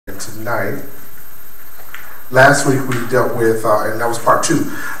tonight. Last week we dealt with, and that was part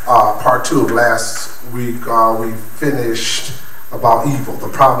two. Part two of last week, we finished about evil, the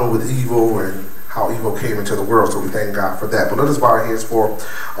problem with evil and how evil came into the world, so we thank God for that. But let us bow our heads for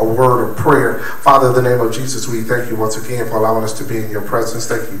a word of prayer. Father, in the name of Jesus, we thank you once again for allowing us to be in your presence.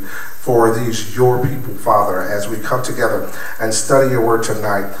 Thank you for these, your people, Father, as we come together and study your word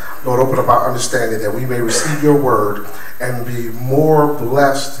tonight. Lord, open up our understanding that we may receive your word and be more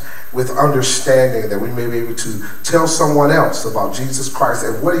blessed with understanding, that we may be able to tell someone else about Jesus Christ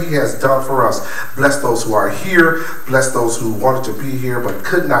and what he has done for us. Bless those who are here, bless those who wanted to be here but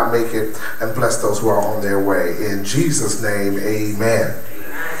could not make it, and bless those who are on their way. In Jesus' name, amen.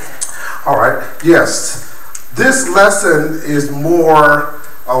 All right, yes, this lesson is more,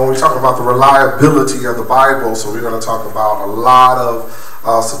 when we talk about the reliability of the Bible, so we're going to talk about a lot of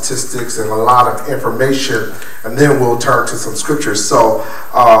statistics and a lot of information, and then we'll turn to some scriptures. So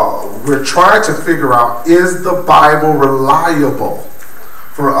we're trying to figure out, is the Bible reliable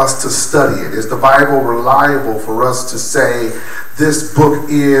for us to study it? Is the Bible reliable for us to say this book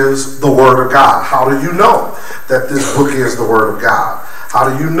is the Word of God? How do you know that this book is the Word of God? How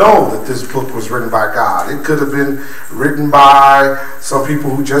do you know that this book was written by God? It could have been written by some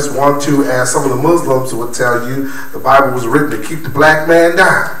people who just want to, as some of the Muslims would tell you, the Bible was written to keep the black man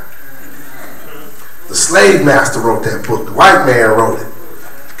down. The slave master wrote that book. The white man wrote it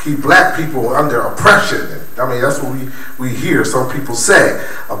to keep black people under oppression. I mean, that's what we hear some people say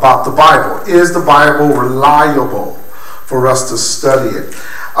about the Bible. Is the Bible reliable for us to study it?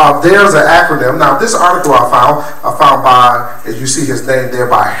 There's an acronym. Now, this article I found by, as you see his name there,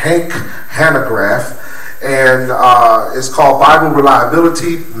 by Hank Hanegraaff, and it's called Bible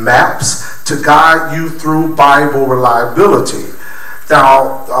Reliability Maps to Guide You Through Bible Reliability.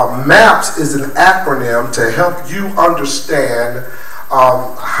 Now, MAPS is an acronym to help you understand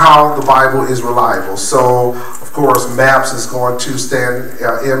how the Bible is reliable. So, of course, MAPS is going to stand,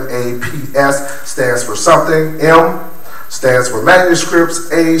 M-A-P-S stands for something, M stands for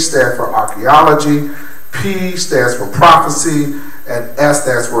manuscripts, A stands for archaeology, P stands for prophecy, and S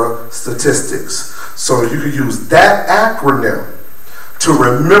stands for statistics. So you can use that acronym to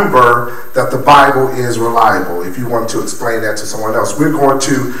remember that the Bible is reliable if you want to explain that to someone else. We're going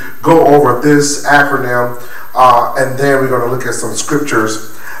to go over this acronym and then we're going to look at some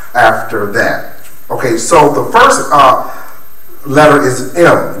scriptures after that. Okay, so the first letter is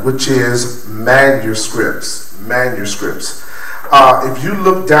M, which is manuscripts. If you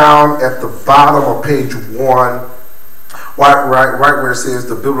look down at the bottom of page 1, right where it says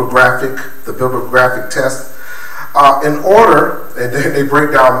the bibliographic test, in order, and then they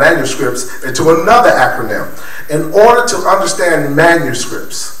break down manuscripts into another acronym. In order to understand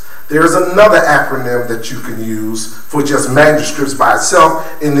manuscripts, there's another acronym that you can use for just manuscripts by itself,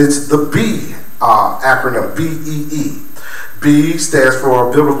 and it's the B acronym, B-E-E. B stands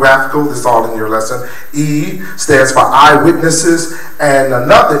for bibliographical, this is all in your lesson. E stands for eyewitnesses, and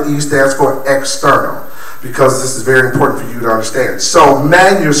another E stands for external, because this is very important for you to understand. So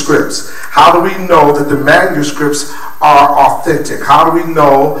manuscripts, how do we know that the manuscripts are authentic? How do we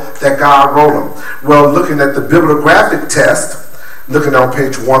know that God wrote them? Well, looking at the bibliographic test, looking on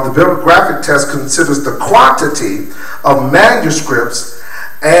page 1, the bibliographic test considers the quantity of manuscripts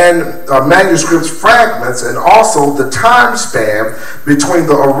and manuscripts fragments, and also the time span between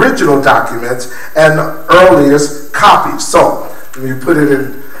the original documents and the earliest copies. So, when you put it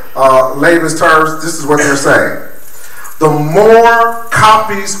in layman's terms, this is what they're saying. The more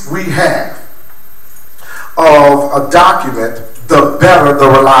copies we have of a document, the better the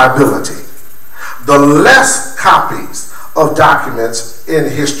reliability. The less copies of documents in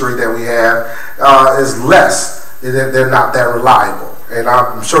history that we have is less. They're not that reliable. And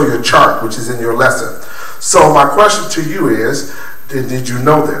I'll show you a chart, which is in your lesson. So my question to you is, did you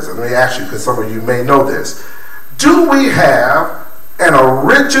know this? Let me ask you, because some of you may know this. Do we have an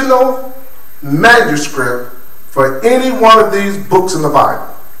original manuscript for any one of these books in the Bible?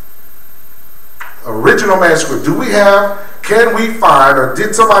 Original manuscript. Do we have, can we find, or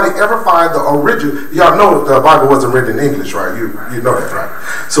did somebody ever find the original? Y'all know the Bible wasn't written in English, right? You know that, right?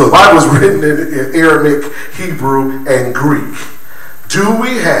 So the Bible was written in Aramaic, Hebrew, and Greek. Do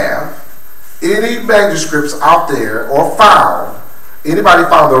we have any manuscripts out there or found, anybody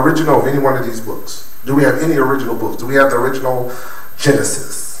found the original of any one of these books? Do we have any original books? Do we have the original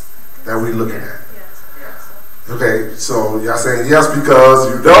Genesis that we're looking at? Yes. Okay, so y'all saying yes because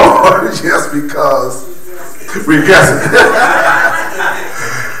you know, or yes because we're guessing.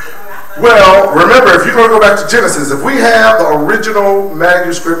 Well, remember, if you're going to go back to Genesis, if we have the original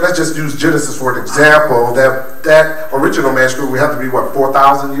manuscript, let's just use Genesis for an example, that original manuscript, we have to be, what,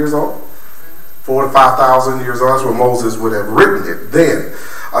 4,000 years old? 4,000 to 5,000 years old. That's when Moses would have written it then.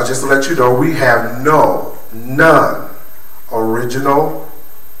 Just to let you know, we have none original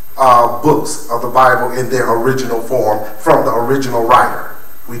books of the Bible in their original form from the original writer.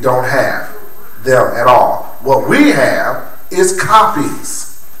 We don't have them at all. What we have is copies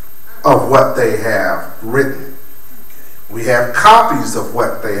of what they have written. We have copies of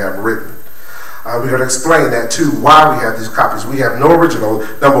what they have written. We're going to explain that too, why we have these copies. We have no original.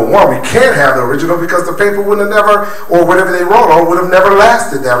 Number one, we can't have the original because the paper would have never, or whatever they wrote on, would have never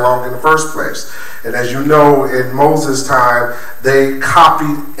lasted that long in the first place. And as you know, in Moses' time, they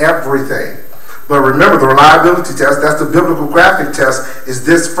copied everything. But remember, the reliability test, that's the biblical graphic test, is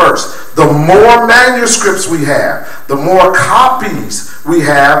this first. The more manuscripts we have, the more copies we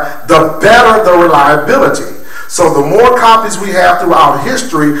have, the better the reliability. So the more copies we have throughout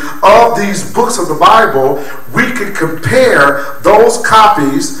history of these books of the Bible, we can compare those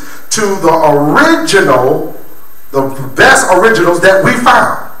copies to the original, the best originals that we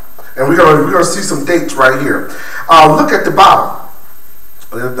found. And we're gonna see some dates right here. Look at the bottom.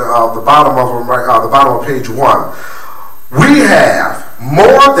 The bottom of page 1. We have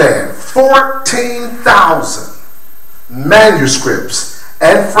more than 14,000 manuscripts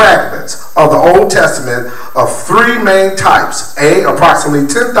and fragments of the Old Testament of three main types. Approximately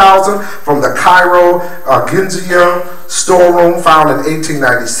 10,000 from the Cairo Ginza storeroom found in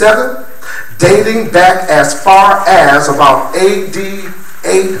 1897, dating back as far as about AD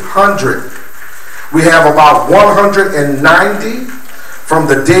 800. We have about 190 from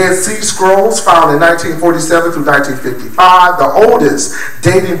the Dead Sea Scrolls found in 1947 through 1955, the oldest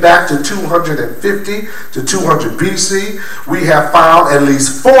dating back to 250 to 200 BC. We have found at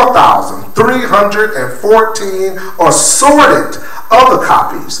least 4,314 assorted other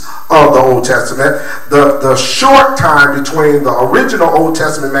copies of the Old Testament. The short time between the original Old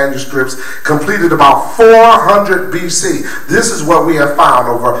Testament manuscripts completed about 400 BC. This is what we have found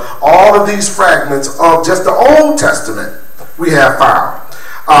over all of these fragments of just the Old Testament we have found.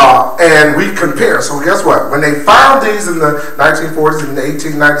 And we compare. So guess what? When they found these in the 1940s and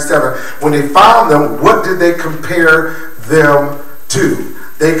 1897, when they found them, what did they compare them to?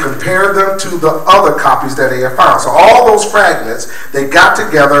 They compared them to the other copies that they had found. So all those fragments, they got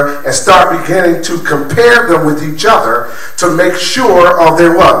together and start beginning to compare them with each other to make sure of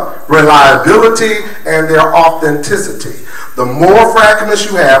their what? Reliability and their authenticity. The more fragments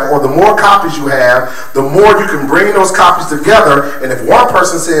you have, or the more copies you have, the more you can bring those copies together. And if one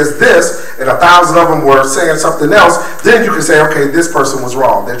person says this, and 1,000 of them were saying something else, then you can say, okay, this person was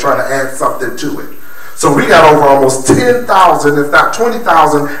wrong. They're trying to add something to it. So we got over almost 10,000, if not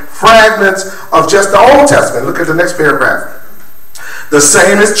 20,000, fragments of just the Old Testament. Look at the next paragraph. The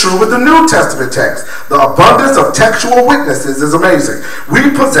same is true with the New Testament text. The abundance of textual witnesses is amazing.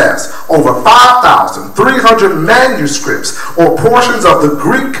 We possess over 5,300 manuscripts or portions of the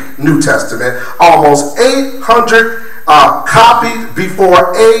Greek New Testament, almost 800 copied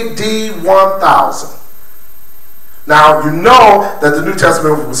before AD 1000. Now, you know that the New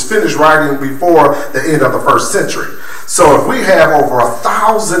Testament was finished writing before the end of the first century. So if we have over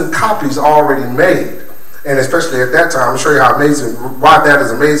 1,000 copies already made, and especially at that time, I'll show you how amazing, why that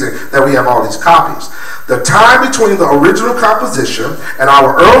is amazing that we have all these copies. The time between the original composition and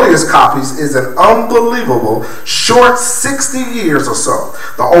our earliest copies is an unbelievable short 60 years or so.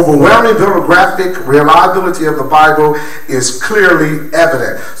 The overwhelming bibliographic reliability of the Bible is clearly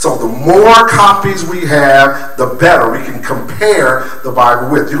evident. So the more copies we have, the better we can compare the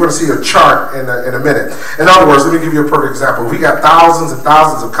Bible with. You're going to see a chart in a minute. In other words, let me give you a perfect example. We got thousands and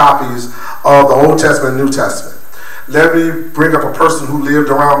thousands of copies of the Old Testament and New Testament. Let me bring up a person who lived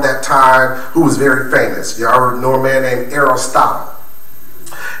around that time who was very famous. Y'all know a man named Aristotle.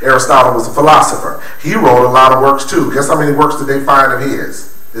 Aristotle was a philosopher. He wrote a lot of works too. Guess how many works did they find of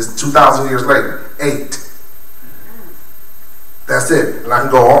his? It's 2,000 years later. 8. That's it. And I can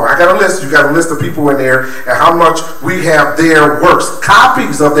go on. I got a list. You got a list of people in there and how much we have their works,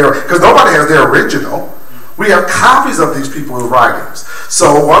 copies of their, because nobody has their original. We have copies of these people's writings.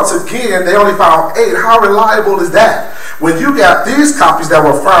 So once again, they only found 8. How reliable is that? When you got these copies that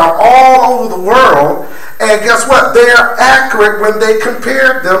were found all over the world, and guess what? They're accurate when they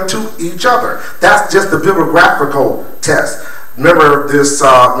compared them to each other. That's just the bibliographical test. Remember, this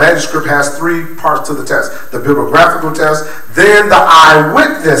manuscript has 3 parts to the test. The bibliographical test, then the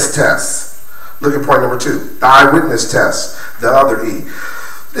eyewitness test. Look at point number 2, the eyewitness test, the other E.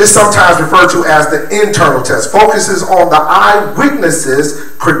 is sometimes referred to as the internal test, focuses on the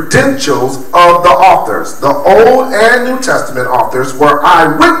eyewitnesses' credentials of the authors. The Old and New Testament authors were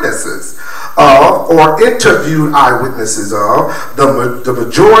eyewitnesses of, or interviewed eyewitnesses of, the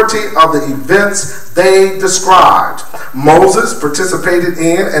majority of the events they described. Moses participated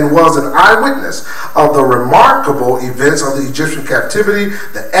in and was an eyewitness of the remarkable events of the Egyptian captivity,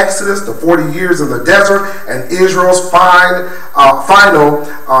 the Exodus, the 40 years in the desert, and Israel's final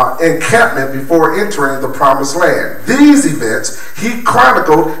encampment before entering the Promised Land. These events he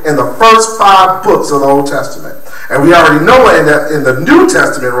chronicled in the first 5 books of the Old Testament. And we already know in the New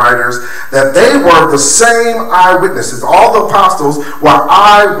Testament writers that they were the same eyewitnesses. All the apostles were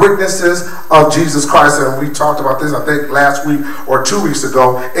eyewitnesses of Jesus Christ. And we talked about this, I think, last week or 2 weeks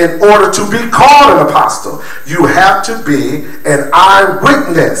ago. In order to be called an apostle, you have to be an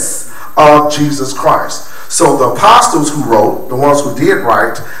eyewitness of Jesus Christ. So the apostles who wrote, the ones who did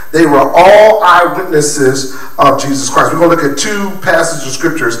write, they were all eyewitnesses of Jesus Christ. We're going to look at 2 passages of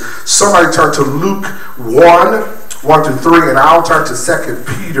scriptures. Somebody turn to Luke 1:1-3, and I'll turn to 2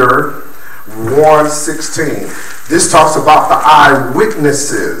 Peter 1:16. This talks about the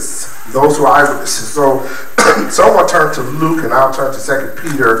eyewitnesses, those who are eyewitnesses. So I'm going to turn to Luke, and I'll turn to 2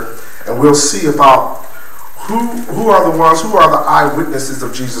 Peter, and we'll see about who are the ones, who are the eyewitnesses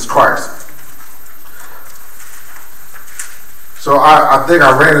of Jesus Christ. So I think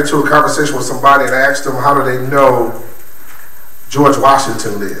I ran into a conversation with somebody and I asked them, how do they know George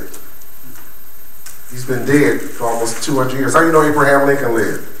Washington lived? He's been dead for almost 200 years. How do you know Abraham Lincoln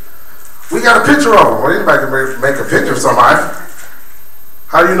lived? We got a picture of him. Well, anybody can make a picture of somebody.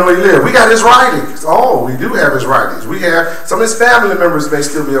 How do you know he lived? We got his writings. Oh, we do have his writings. We have some of his family members may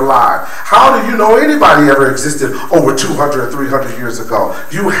still be alive. How do you know anybody ever existed over 200 or 300 years ago?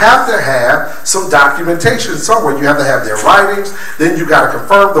 You have to have some documentation somewhere. You have to have their writings. Then you got to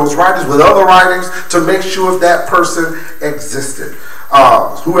confirm those writings with other writings to make sure that person existed.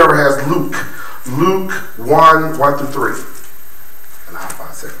 Whoever has Luke 1:1-3. And I'll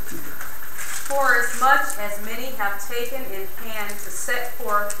find 2 Peter. For as much as many have taken in hand to set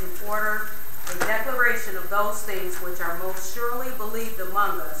forth in order a declaration of those things which are most surely believed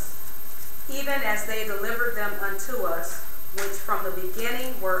among us, even as they delivered them unto us, which from the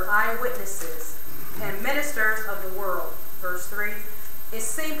beginning were eyewitnesses and ministers of the world. Verse 3, it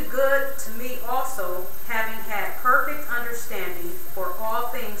seemed good to me also, having had perfect understanding for all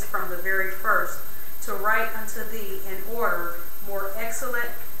things from the very first, to write unto thee in order, more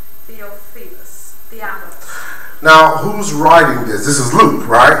excellent Theophilus. Now, who's writing this? This is Luke,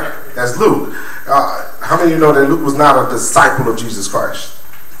 right? That's Luke. How many of you know that Luke was not a disciple of Jesus Christ?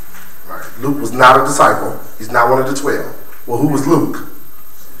 Right. Luke was not a disciple. He's not one of the 12. Well, who was Luke?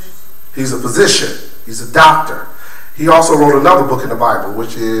 He's a physician. He's a doctor. He also wrote another book in the Bible,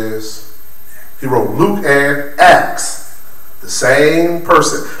 which is, he wrote Luke and Acts. The same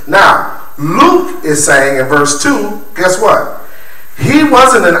person. Now, Luke is saying in verse 2, guess what? He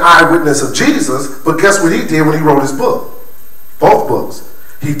wasn't an eyewitness of Jesus, but guess what he did when he wrote his book? Both books.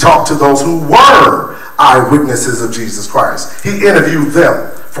 He talked to those who were eyewitnesses of Jesus Christ. He interviewed them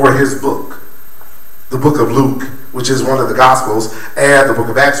for his book. The book of Luke, which is one of the Gospels, and the book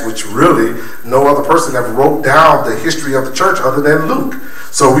of Acts, which really no other person ever wrote down the history of the church other than Luke.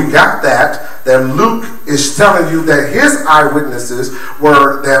 So we got that Luke is telling you that his eyewitnesses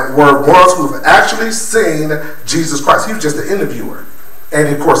were ones who have actually seen Jesus Christ. He was just an interviewer. And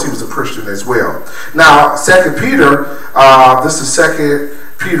of course, he was a Christian as well. Now, 2 Peter, this is 2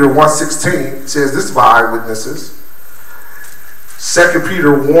 Peter 1:16, says this about eyewitnesses. 2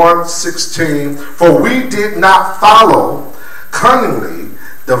 Peter 1:16, for we did not follow cunningly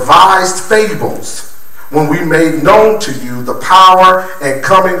devised fables when we made known to you the power and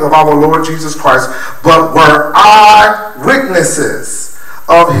coming of our Lord Jesus Christ, but were eyewitnesses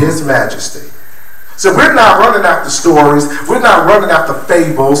of his majesty. So we're not running after stories. We're not running after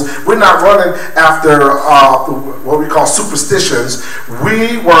fables. We're not running after what we call superstitions.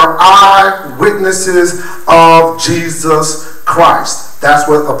 We were eyewitnesses of Jesus Christ. That's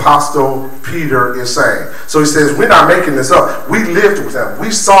what Apostle Peter is saying. So he says, we're not making this up. We lived with him. We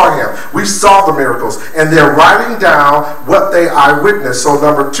saw him. We saw the miracles. And they're writing down what they eyewitnessed. So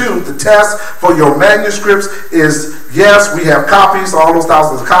number 2, the test for your manuscripts is, yes, we have copies, all those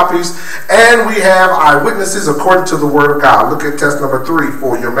thousands of copies, and we have eyewitnesses according to the Word of God. Look at test number 3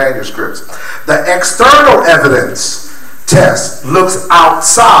 for your manuscripts. The external evidence test looks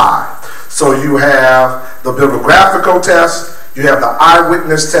outside. So you have the bibliographical test, you have the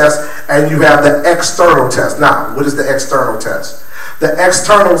eyewitness test, and you have the external test. Now, what is the external test? The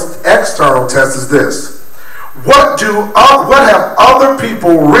external test is this. What have other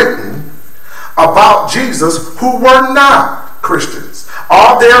people written about Jesus who were not Christians?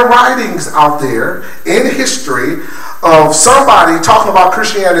 Are there writings out there in history of somebody talking about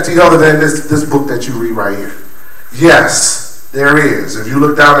Christianity other than this book that you read right here? Yes, there is. If you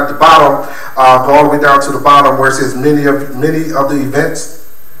look down at the bottom, go all the way down to the bottom where it says many of the events.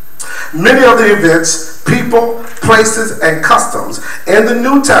 Many of the events, people, places, and customs in the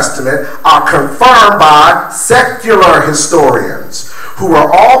New Testament are confirmed by secular historians who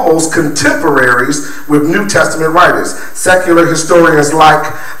are almost contemporaries with New Testament writers. Secular historians like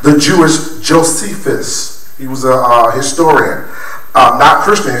the Jewish Josephus. He was a historian. Not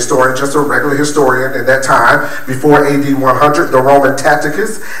Christian historian, just a regular historian in that time, before AD 100, the Roman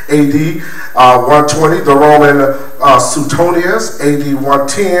Tacitus, AD 120, the Roman Suetonius, AD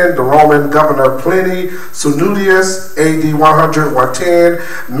 110, the Roman governor Pliny, Sunudius, AD 100,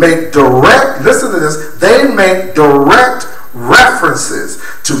 110, make direct, listen to this, they make direct references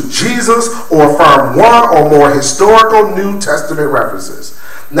to Jesus or affirm one or more historical New Testament references.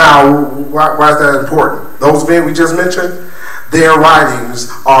 Now, why is that important? Those men we just mentioned, their writings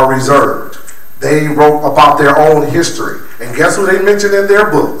are reserved. They wrote about their own history. And guess who they mentioned in their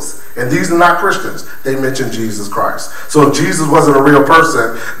books? And these are not Christians. They mentioned Jesus Christ. So if Jesus wasn't a real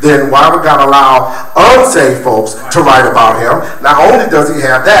person, then why would God allow unsaved folks to write about him? Not only does he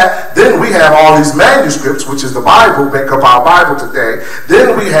have that, then we have all these manuscripts, which is the Bible, make up our Bible today.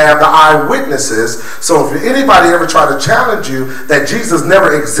 Then we have the eyewitnesses. So if anybody ever try to challenge you that Jesus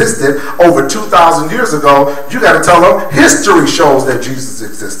never existed over 2,000 years ago, you got to tell them history shows that Jesus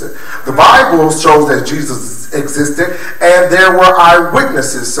existed. The Bible shows that Jesus existed, and there were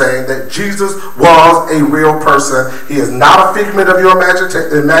eyewitnesses saying that Jesus was a real person. He is not a figment of your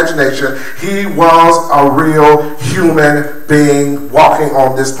imagination. He was a real human being walking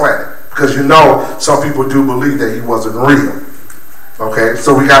on this planet. Because you know, some people do believe that he wasn't real. Okay,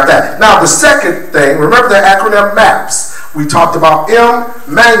 so we got that. Now the second thing, remember the acronym MAPS. We talked about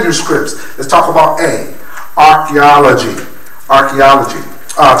M, manuscripts. Let's talk about A, archaeology. Archaeology.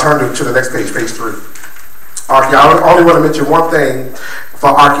 Turn to the next page, page 3. Archaeology. I only want to mention one thing for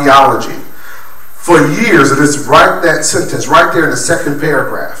archaeology. For years, and it's right that sentence right there in the second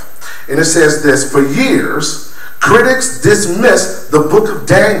paragraph, and it says this: for years, critics dismissed the book of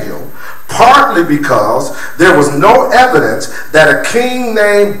Daniel, partly because there was no evidence that a king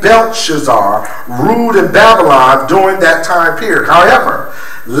named Belshazzar ruled in Babylon during that time period. However,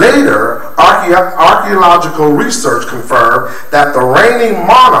 later, archaeological research confirmed that the reigning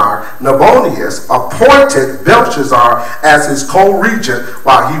monarch, Nabonidus, appointed Belshazzar as his co-regent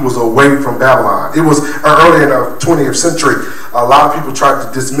while he was away from Babylon. It was early in the 20th century. A lot of people tried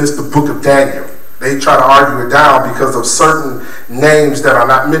to dismiss the book of Daniel. They try to argue it down because of certain names that are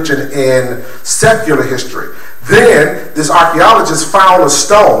not mentioned in secular history. Then, this archaeologist found a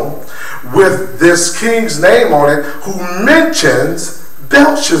stone with this king's name on it who mentions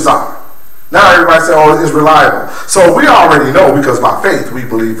Belshazzar. Now everybody says, oh, it's reliable. So we already know, because by faith we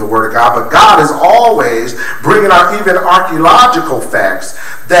believe the word of God, but God is always bringing out even archaeological facts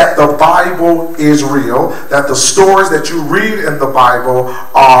that the Bible is real, that the stories that you read in the Bible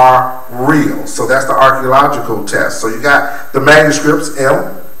are real. So that's the archaeological test. So you got the manuscripts,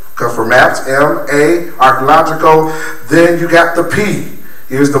 M, because for maps, M, A, archaeological. Then you got the P.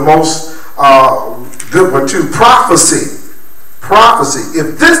 Here's the most good one too, prophecy. Prophecy.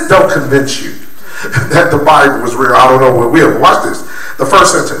 If this don't convince you that the Bible is real, I don't know what will. Watch this. The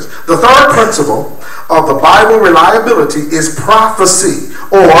first sentence. The third principle of the Bible reliability is prophecy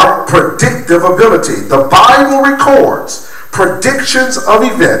or predictive ability. The Bible records predictions of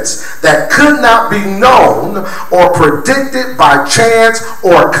events that could not be known or predicted by chance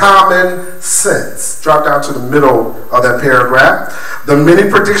or common sense. Drop down to the middle of that paragraph. The many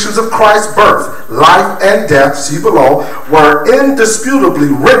predictions of Christ's birth, life, and death, see below, were indisputably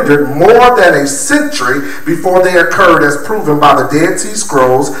rendered more than a century before they occurred, as proven by the Dead Sea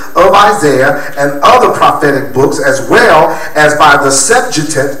Scrolls of Isaiah and other prophetic books, as well as by the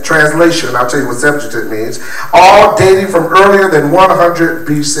Septuagint translation. I'll tell you what Septuagint means. All dating from earlier than 100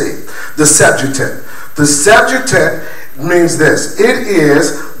 BC. The Septuagint. The Septuagint means this. It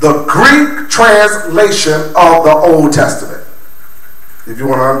is the Greek translation of the Old Testament. If you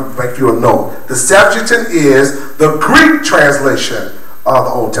want to make you a note. The Septuagint is the Greek translation of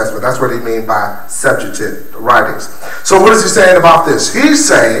the Old Testament. That's what they mean by Septuagint writings. So what is he saying about this? He's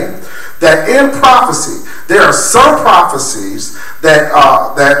saying that in prophecy, there are some prophecies that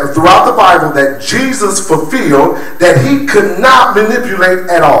throughout the Bible that Jesus fulfilled that he could not manipulate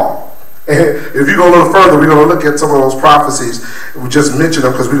at all. And if you go a little further, we're going to look at some of those prophecies. We just mentioned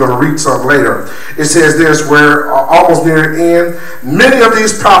them because we're going to read some later. It says this, where almost near the end, many of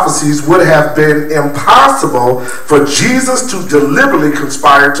these prophecies would have been impossible for Jesus to deliberately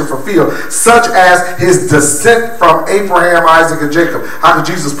conspire to fulfill, such as his descent from Abraham, Isaac, and Jacob. How could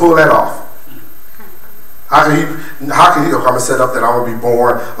Jesus pull that off? How can he come and set up that I'm going to be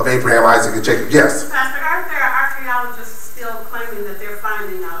born of Abraham, Isaac, and Jacob? Yes? Pastor, aren't there archaeologists still claiming that they're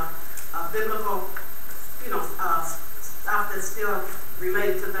finding biblical, stuff that's still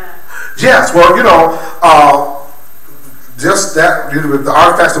related to that? Yes, well, just that, with the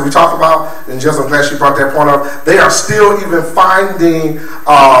artifacts that we talked about, and just I'm glad she brought that point up, they are still even finding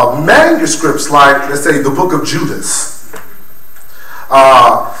manuscripts like, let's say, the book of Judas.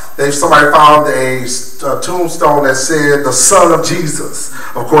 Somebody found a tombstone that said the son of Jesus.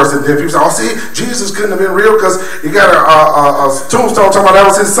 Of course, and then people say, oh, see, Jesus couldn't have been real because you got a tombstone talking about that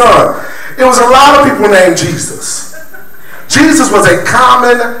was his son. It was a lot of people named Jesus. Jesus was a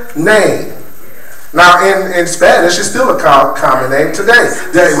common name. Now, in Spanish, it's still a common name today.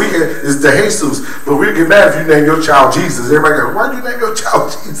 It's De Jesus, but we get mad if you name your child Jesus. Everybody goes, why do you name your child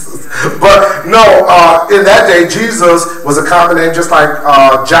Jesus? But no, in that day, Jesus was a common name, just like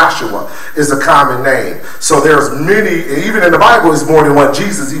Joshua is a common name. So there's many, even in the Bible, there's more than one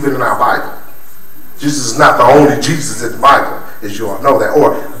Jesus, even in our Bible. Jesus is not the only Jesus in the Bible, as you all know that.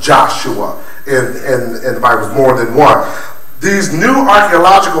 Or Joshua in the Bible is more than one. These new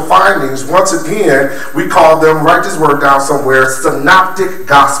archaeological findings, once again, we call them, write this word down somewhere, synoptic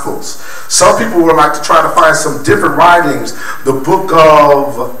gospels. Some people would like to try to find some different writings. The book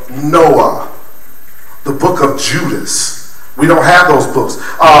of Noah, the book of Judas. We don't have those books.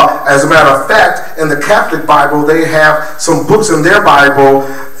 As a matter of fact, in the Catholic Bible, they have some books in their Bible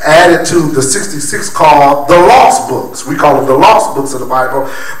added to the 66 called the lost books. We call them the lost books of the Bible,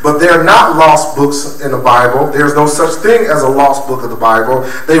 but they're not lost books in the Bible. There's no such thing as a lost book of the Bible.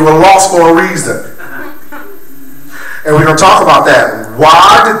 They were lost for a reason. And we're going to talk about that.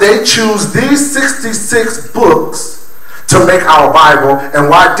 Why did they choose these 66 books to make our Bible, and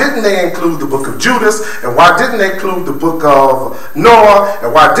why didn't they include the book of Judas, and why didn't they include the book of Noah,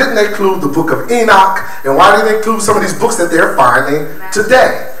 and why didn't they include the book of Enoch, and why didn't they include some of these books that they're finding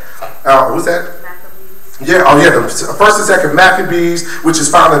today? What's that? Yeah, the first and second Maccabees, which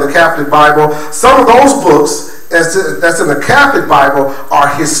is found in the Catholic Bible. Some of those books that's in the Catholic Bible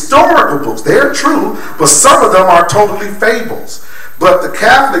are historical books. They're true, but some of them are totally fables. But the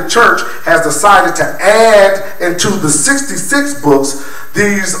Catholic Church has decided to add into the 66 books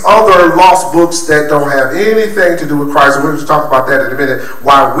these other lost books that don't have anything to do with Christ. And we're going to talk about that in a minute,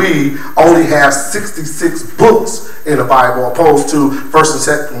 why we only have 66 books in the Bible, opposed to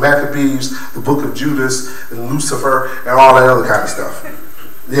 1st and 2nd Maccabees, the book of Judas, and Lucifer, and all that other kind of stuff.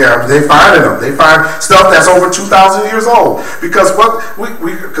 Yeah, they find them. They find stuff that's over 2,000 years old. Because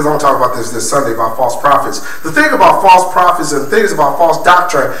because I'm going to talk about this Sunday about false prophets. The thing about false prophets and things about false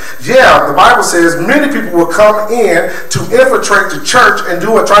doctrine, yeah, the Bible says many people will come in to infiltrate the church and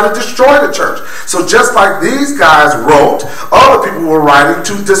try to destroy the church. So just like these guys wrote, other people were writing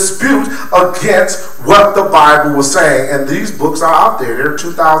to dispute against what the Bible was saying. And these books are out there. They're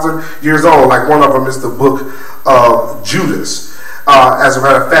 2,000 years old. Like one of them is the book of Judas. As a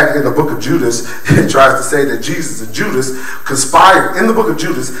matter of fact, in the book of Judas, it tries to say that Jesus and Judas conspired. In the book of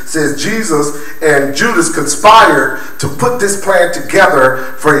Judas, it says Jesus and Judas conspired to put this plan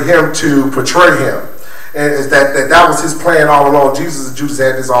together for him to portray him. And that was his plan all along. Jesus and Judas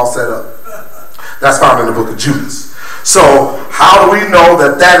had this all set up. That's found in the book of Judas. So how do we know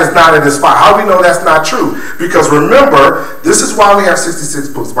that is not in this file? How do we know that's not true? Because remember, this is why we have 66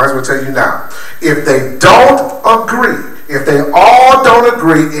 books. Might as well tell you now. If they don't agree, if they all don't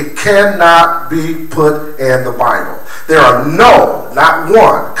agree, it cannot be put in the Bible. There are not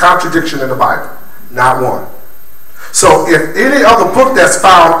one contradiction in the Bible. Not one. So if any other book that's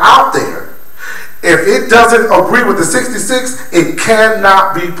found out there, if it doesn't agree with the 66, it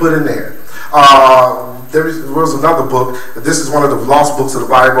cannot be put in there. There was another book. This is one of the lost books of the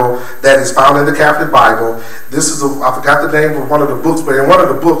Bible that is found in the Catholic Bible. This is I forgot the name of one of the books, but in one of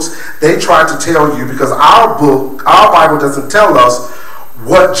the books they tried to tell you, because our Bible doesn't tell us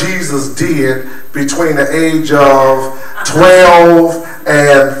what Jesus did between the age of 12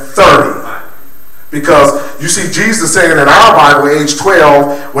 and 30. Because you see Jesus saying in our Bible, age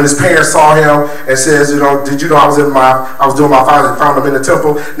 12, when his parents saw him and says, did you know I was doing my father and found him in the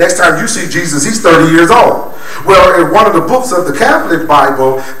temple. Next time you see Jesus, he's 30 years old. Well, in one of the books of the Catholic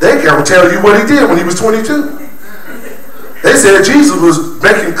Bible, they can tell you what he did when he was 22. They said Jesus was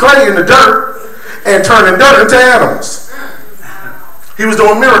making clay in the dirt and turning dirt into animals. He was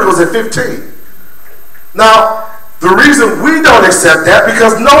doing miracles at 15. Now, the reason we don't accept that,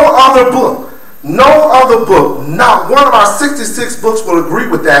 because no other book, not one of our 66 books will agree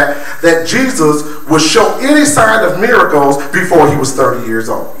with that Jesus would show any sign of miracles before he was 30 years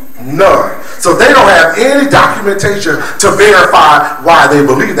old. None. So they don't have any documentation to verify why they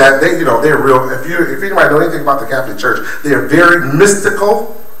believe that. They're real. If anybody know anything about the Catholic Church, they're very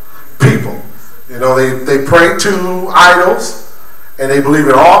mystical people. They pray to idols, and they believe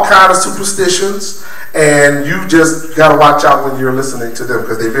in all kinds of superstitions. And you just got to watch out when you're listening to them,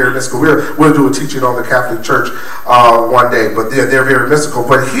 because they're very mystical. We'll do a teaching on the Catholic Church one day, but they're very mystical.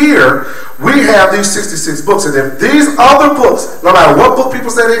 But here, we have these 66 books, and if these other books, no matter what book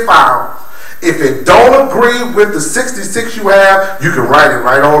people say they found, if it don't agree with the 66 you have, you can write it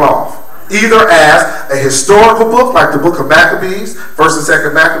right on off. Either as a historical book, like the book of Maccabees, 1st and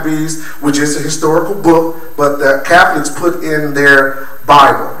 2nd Maccabees, which is a historical book, but the Catholics put in their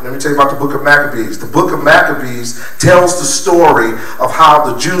Bible. Let me tell you about the book of Maccabees. The book of Maccabees tells the story of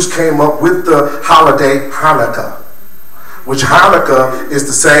how the Jews came up with the holiday Hanukkah, which Hanukkah is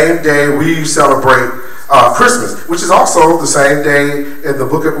the same day we celebrate Christmas, which is also the same day in the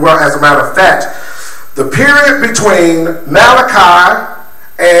book of, well, as a matter of fact, the period between Malachi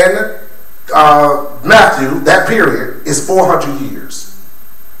and Matthew, that period, is 400 years.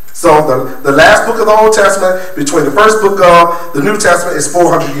 So the last book of the Old Testament, between the first book of the New Testament, is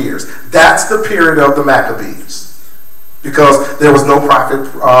 400 years. That's the period of the Maccabees, because there was no prophet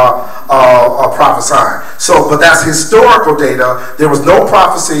prophesying. So, but that's historical data. There was no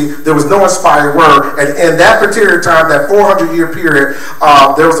prophecy. There was no inspired word. And in that particular time, that 400-year period,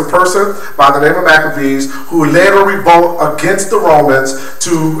 there was a person by the name of Maccabees who led a revolt against the Romans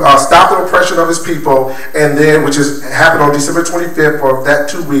to stop the oppression of his people, and then, which happened on December 25th for that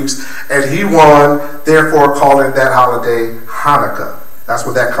 2 weeks, and he won, therefore calling that holiday Hanukkah. That's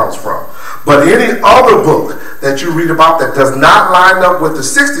where that comes from. But any other book that you read about that does not line up with the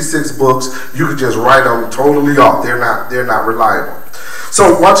 66 books, you can just write them totally off. They're not reliable.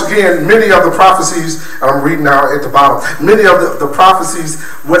 So once again, many of the prophecies, and I'm reading now at the bottom, many of the prophecies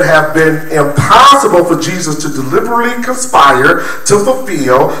would have been impossible for Jesus to deliberately conspire to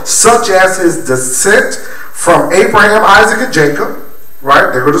fulfill, such as his descent from Abraham, Isaac, and Jacob.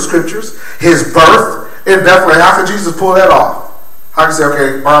 Right? There go the scriptures. His birth in Bethlehem. How could Jesus pull that off? How can you say,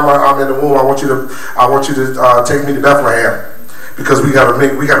 okay, Mom, I'm in the womb. I want you to take me to Bethlehem, because we gotta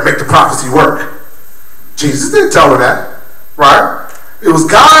make the prophecy work. Jesus didn't tell her that, right? It was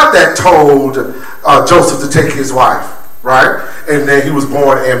God that told Joseph to take his wife, right? And then he was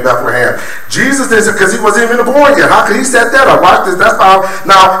born in Bethlehem. Jesus didn't, because he wasn't even born yet. How could he set that up? Watch this. That's how.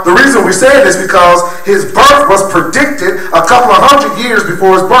 Now, the reason we say this is because his birth was predicted a couple of hundred years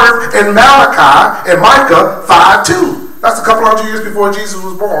before his birth in Malachi and Micah 5:2. That's a couple hundred years before Jesus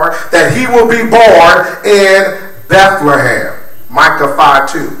was born, that he will be born in Bethlehem. Micah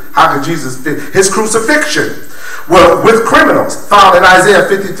 5:2. How could Jesus fit his crucifixion? Well, with criminals, found in Isaiah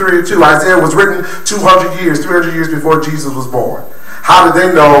 53:2. Isaiah was written 300 years before Jesus was born. How did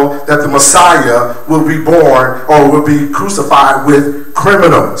they know that the Messiah will be born or will be crucified with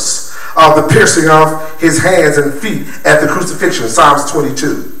criminals? The piercing of his hands and feet at the crucifixion, Psalms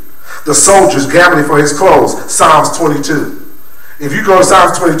 22. The soldiers gambling for his clothes, Psalms 22. If you go to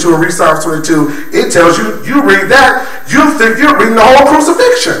Psalms 22 and read Psalms 22, it tells you read that, you think you're reading the whole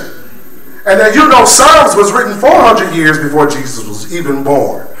crucifixion. And then Psalms was written 400 years before Jesus was even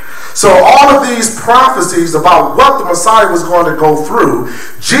born. So all of these prophecies about what the Messiah was going to go through,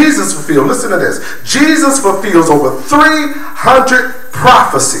 Jesus fulfilled. Listen to this. Jesus fulfills over 300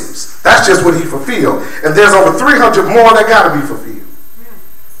 prophecies. That's just what he fulfilled. And there's over 300 more that got to be fulfilled.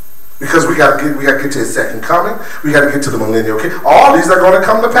 Because we got to get to his second coming. We got to get to the millennial king. All these are going to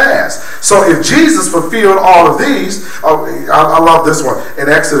come to pass. So if Jesus fulfilled all of these, I love this one. In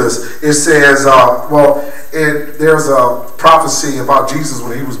Exodus, it says, there's a prophecy about Jesus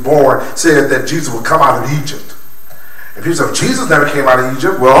when he was born, said that Jesus would come out of Egypt. And people say, Jesus never came out of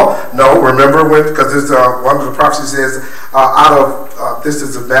Egypt. Well, no, remember because one of the prophecies says, this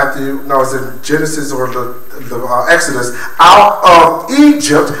is in Matthew, no, it's in Genesis or the Exodus, out of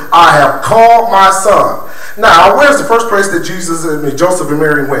Egypt I have called my son. Now, where's the first place that Joseph and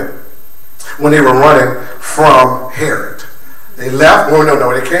Mary went when they were running from Herod? They left, when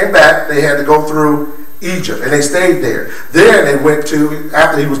they came back, they had to go through Egypt, and they stayed there. Then they went to,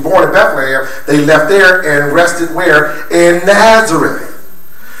 after he was born in Bethlehem, they left there and rested where? In Nazareth.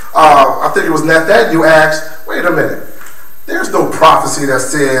 I think it was Nathanael asked, wait a minute, there's no prophecy that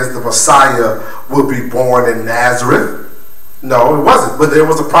says the Messiah will be born in Nazareth. No, it wasn't. But there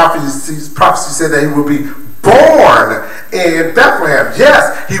was a prophecy said that he would be born in Bethlehem.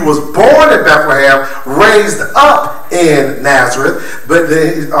 Yes, he was born in Bethlehem, raised up in Nazareth, but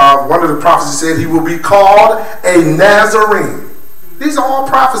one of the prophecies said he will be called a Nazarene. These are all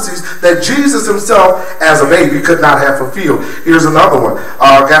prophecies that Jesus himself, as a baby, could not have fulfilled. Here's another one.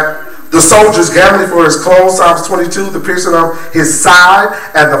 Got the soldiers gambling for his clothes, Psalms 22, the piercing of his side,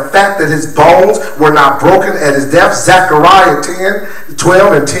 and the fact that his bones were not broken at his death, Zechariah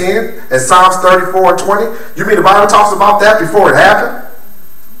 12 and 10, and Psalms 34 and 20. You mean the Bible talks about that before it happened?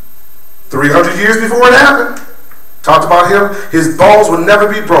 300 years before it happened. Talked about him, his bones would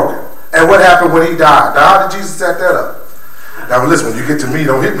never be broken. And what happened when he died? Now, how did Jesus set that up? Now listen, when you get to me,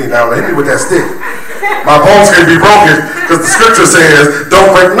 don't hit me now. Don't hit me with that stick. My bones can be broken because the scripture says, don't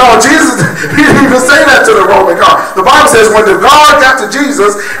break. No, Jesus, he didn't even say that to the Roman guard. The Bible says when the guard got to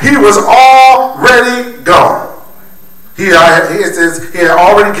Jesus, he was already gone. It says he had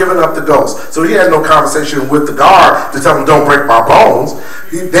already given up the ghost. So he had no conversation with the guard to tell him, don't break my bones.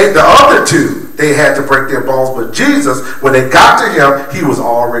 The other two, they had to break their bones. But Jesus, when they got to him, he was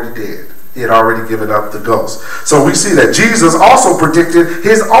already dead. He had already given up the ghost. So we see that Jesus also predicted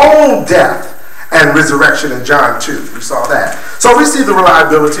his own death and resurrection in John 2. We saw that. So we see the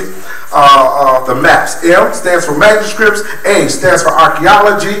reliability of the maps. M stands for manuscripts. A stands for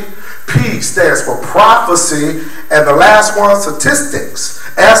archaeology. P stands for prophecy. And the last one, statistics.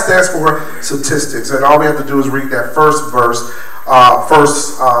 S stands for statistics. And all we have to do is read that first verse,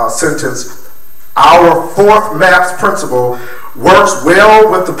 first sentence. Our fourth maps principle works well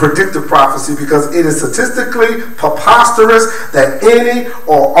with the predictive prophecy because it is statistically preposterous that any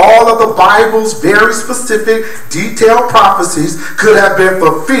or all of the Bible's very specific, detailed prophecies could have been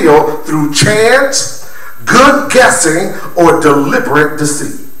fulfilled through chance, good guessing, or deliberate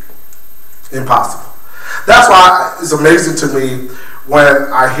deceit. Impossible. That's why it's amazing to me when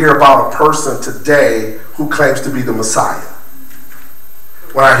I hear about a person today who claims to be the Messiah.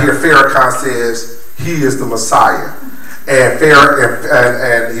 When I hear Farrakhan says he is the Messiah, and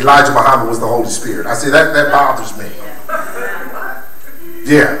Elijah Muhammad was the Holy Spirit. I say that bothers me.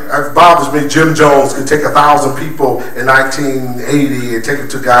 Yeah, that bothers me. Jim Jones could take 1,000 people in 1980 and take them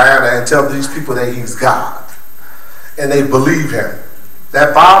to Guyana and tell these people that he's God, and they believe him.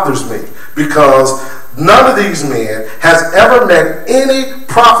 That bothers me because none of these men has ever met any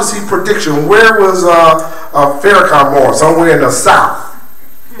prophecy prediction. Where was Farrakhan born? Somewhere in the South.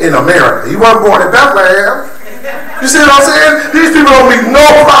 In America. He wasn't born in Bethlehem. You see what I'm saying? These people don't meet no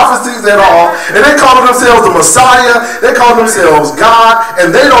prophecies at all. And they call themselves the Messiah. They call themselves God.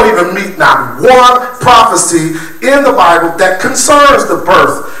 And they don't even meet not one prophecy in the Bible that concerns the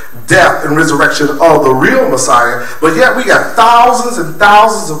birth, death, and resurrection of the real Messiah. But yet we got thousands and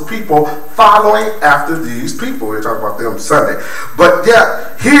thousands of people following after these people. We're talking about them Sunday. But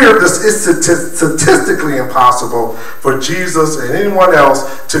yet here this is statistically impossible for Jesus and anyone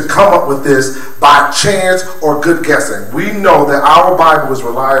else to come up with this by chance or good guessing. We know that our Bible is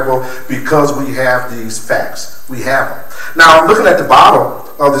reliable because we have these facts. We have them. Now, looking at the bottom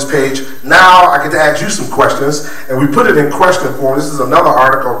of this page, now I get to ask you some questions, and we put it in question form. This is another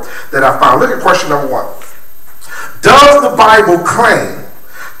article that I found. Look at question number 1. Does the Bible claim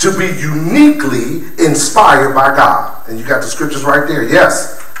to be uniquely inspired by God? And you got the scriptures right there.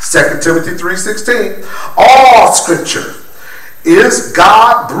 Yes. 2 Timothy 3:16. All scripture is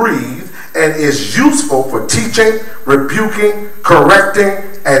God-breathed and is useful for teaching, rebuking, correcting,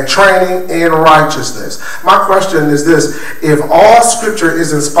 and training in righteousness. My question is this: if all scripture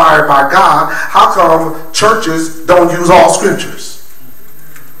is inspired by God, how come churches don't use all scriptures?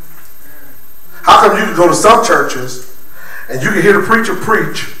 How come you can go to some churches and you can hear the preacher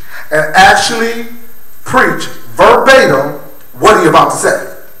preach and actually preach verbatim what he's about to say?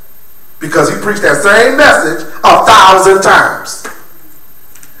 Because he preached that same message 1,000 times.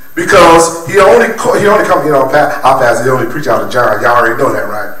 Because he only come, our pastor, he only preach out of John. Y'all already know that,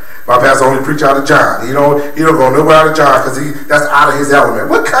 right? My pastor only preach out of John. He don't go nowhere out of John because that's out of his element.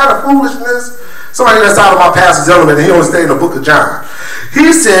 What kind of foolishness? Somebody that's out of my pastor's element and he only stay in the book of John.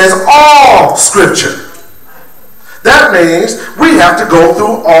 He says all scripture. That means we have to go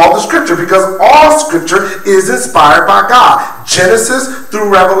through all the scripture because all scripture is inspired by God. Genesis through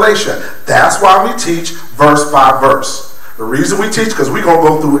Revelation. That's why we teach verse by verse. The reason we teach, because we're going to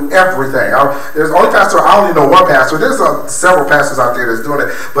go through everything. There's only pastor, I only know one pastor. There's several pastors out there that's doing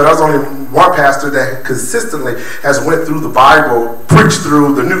it, but there's only one pastor that consistently has went through the Bible, preached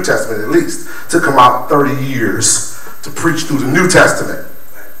through the New Testament at least. Took him out 30 years to preach through the New Testament.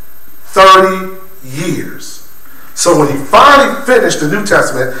 30 years. So when he finally finished the New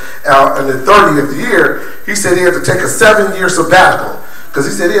Testament in the 30th year, he said he had to take a 7-year sabbatical Because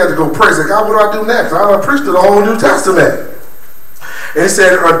he said he had to go pray. He said, God, what do I do next? I preached the whole New Testament. And he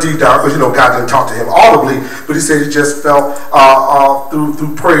said, deep down, because God didn't talk to him audibly, but he said he just felt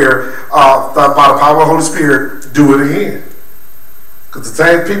through prayer, by the power of the Holy Spirit, do it again. Because the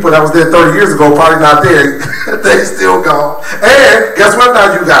same people that was there 30 years ago probably not there. They still gone. And guess what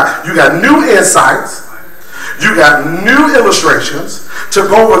now you got? You got new insights. You got new illustrations to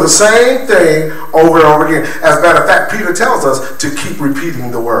go over the same thing over and over again. As a matter of fact, Peter tells us to keep repeating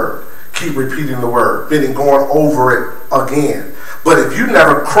the word. Keep repeating the word, meaning going over it again. But if you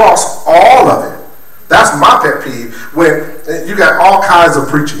never cross all of it, that's my pet peeve. When you got all kinds of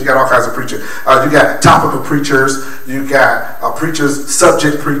preaching, you got topical preachers, you got preachers,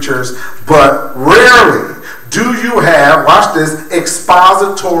 subject preachers, but rarely do you have, watch this,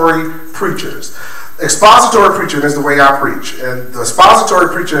 expository preachers. Expository preaching is the way I preach. And the expository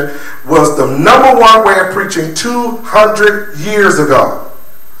preaching was the number one way of preaching 200 years ago.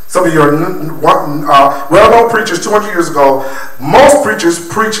 Some of your well-known preachers 200 years ago, most preachers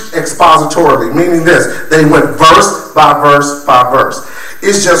preached expositorily, meaning this: they went verse by verse by verse.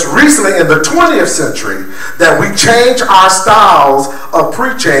 It's just recently in the 20th century that we change our styles of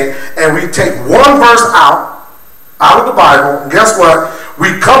preaching and we take one verse out of the Bible, and guess what?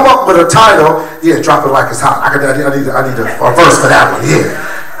 We come up with a title. Yeah, drop it like it's hot. I need a verse for that one. Yeah,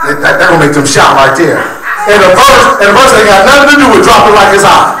 that gonna make them shout right there. And the verse ain't got nothing to do with drop it like it's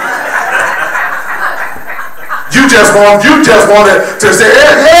hot. You just wanted to say,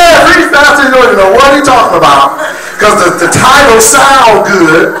 yeah, preach that. You don't even know what he's talking about, because the titles sound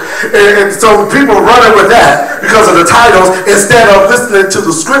good, and so people running with that because of the titles instead of listening to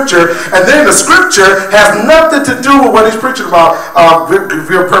the scripture. And then the scripture has nothing to do with what he's preaching about.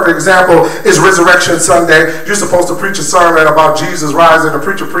 Your perfect example is Resurrection Sunday. You're supposed to preach a sermon about Jesus rising. The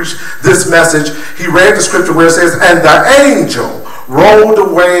preacher preached this message. He read the scripture where it says, and the angel rolled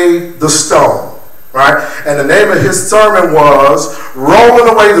away the stone. Right? And the name of his sermon was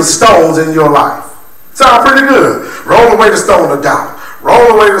Rolling Away the Stones in Your Life. Sound pretty good. Roll away the stone of doubt.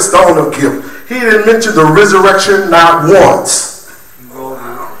 Roll away the stone of guilt. He didn't mention the resurrection not once. He rolled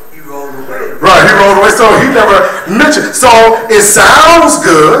away. Right, he rolled away. So he never mentioned. So it sounds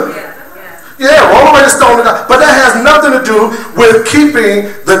good. Yeah, roll away the stone of doubt. But that has nothing to do with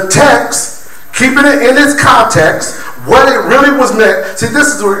keeping the text, keeping it in its context, what it really was meant. See,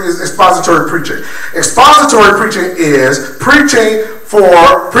 this is expository preaching. Expository preaching is preaching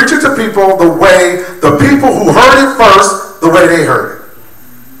to people the way the people who heard it first, the way they heard it.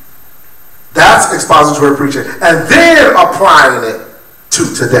 That's expository preaching. And then applying it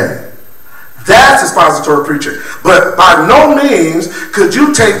to today. That's expository preaching. But by no means could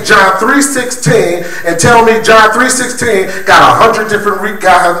you take John 3:16 and tell me John 3:16 got 100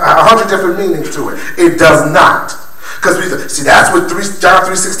 different meanings to it. It does not. Because see, that's what John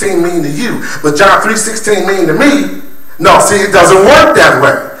 3:16 mean to you. But John 3:16 mean to me. No, see, it doesn't work that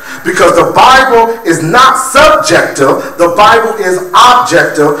way. Because the Bible is not subjective. The Bible is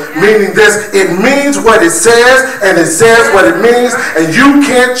objective, meaning this: it means what it says, and it says what it means, and you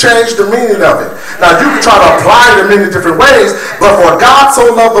can't change the meaning of it. Now, you can try to apply it in many different ways, but for God so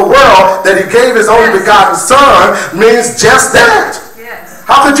loved the world that he gave his only begotten Son means just that.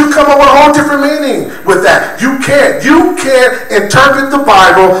 How could you come up with a whole different meaning with that? You can't. You can't interpret the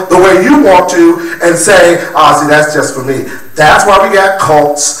Bible the way you want to and say, see, that's just for me. That's why we got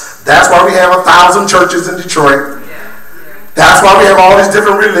cults. That's why we have 1,000 churches in Detroit. That's why we have all these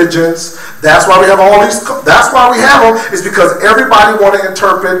different religions. That's why we have all these. That's why we have them. Is because everybody want to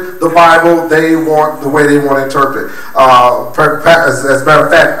interpret the Bible they want, the way they want to interpret. As a matter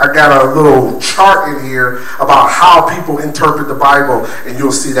of fact, I got a little chart in here about how people interpret the Bible, and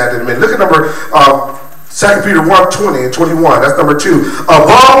you'll see that in a minute. Look at number 2 Peter 1:20 and 21. That's number 2. Above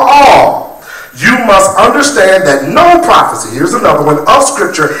all, you must understand that no prophecy, here's another one, of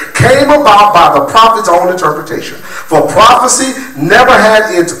Scripture came about by the prophet's own interpretation. For prophecy never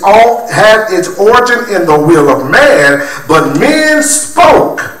had its origin in the will of man, but men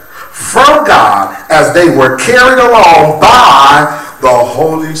spoke from God as they were carried along by the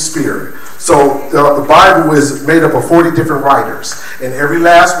Holy Spirit. So the Bible is made up of 40 different writers, and every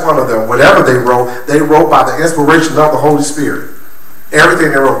last one of them, whatever they wrote by the inspiration of the Holy Spirit.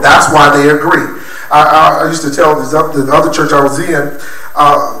 Everything they wrote. That's why they agree. I used to tell the other church I was in,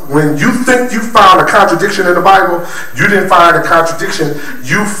 when you think you found a contradiction in the Bible, you didn't find a contradiction.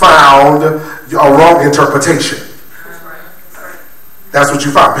 You found a wrong interpretation. That's what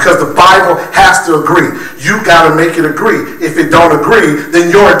you found. Because the Bible has to agree. You got to make it agree. If it don't agree, then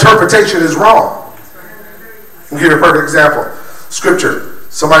your interpretation is wrong. I'll give you a perfect example. Scripture.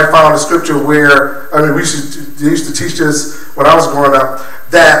 Somebody found a scripture where, they used to teach this when I was growing up,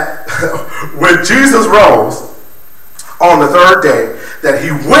 that when Jesus rose on the third day, that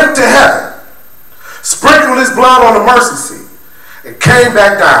he went to heaven, sprinkled his blood on the mercy seat, and came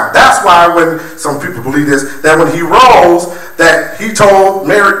back down. That's why when some people believe this, that when he rose, that he told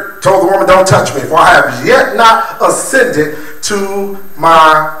the woman, don't touch me, for I have yet not ascended to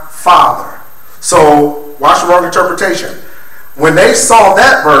my Father. So watch the wrong interpretation. When they saw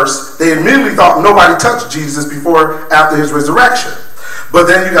that verse, they immediately thought nobody touched Jesus after his resurrection. But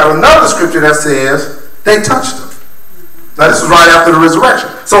then you got another scripture that says they touched him. Now this is right after the resurrection.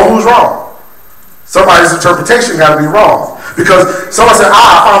 So who's wrong? Somebody's interpretation got to be wrong. Because someone said,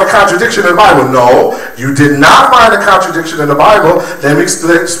 I found a contradiction in the Bible. No, you did not find a contradiction in the Bible. Let me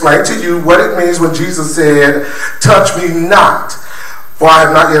explain to you what it means when Jesus said, touch me not, for I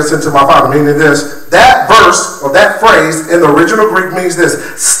have not yet ascended to my Father. Meaning this, that verse or that phrase in the original Greek means this: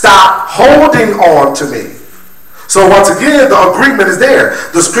 stop holding on to me. So once again, the agreement is there.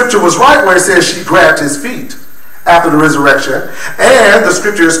 The scripture was right where it says she grabbed his feet after the resurrection, and the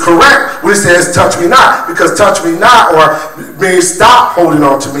scripture is correct when it says touch me not, because touch me not or means stop holding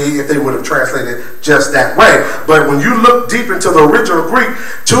on to me if they would have translated just that way. But when you look deep into the original Greek,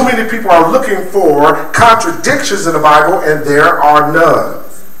 too many people are looking for contradictions in the Bible, and there are none.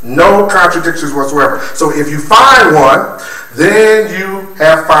 No contradictions whatsoever. So if you find one, then you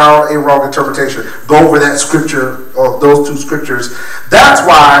have found a wrong interpretation. Go over that scripture or those two scriptures. That's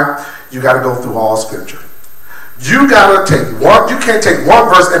why you got to go through all scripture. You got to take one. You can't take one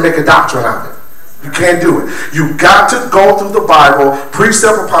verse and make a doctrine out of it. You can't do it. You got to go through the Bible,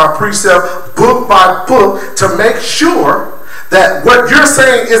 precept upon precept, book by book, to make sure that what you're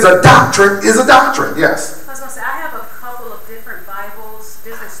saying is a doctrine is a doctrine. Yes. I was going to say, I have a couple of different Bibles,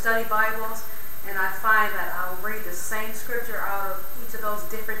 different study Bibles, and I find that I'll read the same scripture out of each of those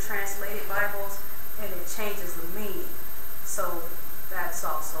different translated Bibles, and it changes the meaning. So that's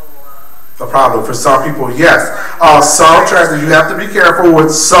also a problem for some people. Yes, some translations, you have to be careful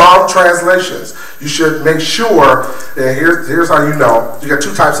with some translations. You should make sure, and here's how you know, you got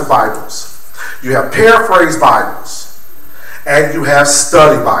two types of Bibles. You have paraphrase Bibles, and you have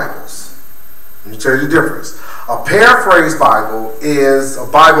study Bibles. Let me tell you the difference. A paraphrase Bible is a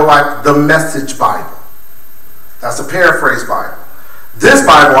Bible like the Message Bible. That's a paraphrase Bible. This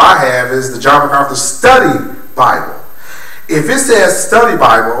Bible I have is the John MacArthur Study Bible. If it says Study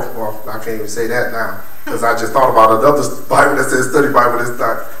Bible, well, I can't even say that now, because I just thought about another Bible that says Study Bible. It's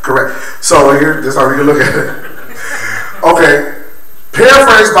not correct. So here, this is how we can look at it. Okay,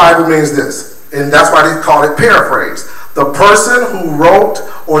 paraphrase Bible means this, and that's why they call it paraphrase. The person who wrote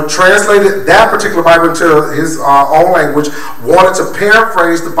or translated that particular Bible into his own language wanted to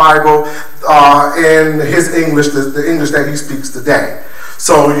paraphrase the Bible in his English, the English that he speaks today.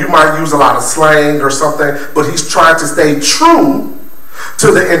 So you might use a lot of slang or something, but he's trying to stay true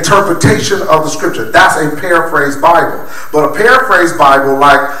to the interpretation of the scripture. That's a paraphrase Bible. But a paraphrase Bible,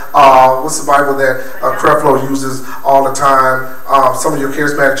 like, what's the Bible that Creflo uses all the time? Some of your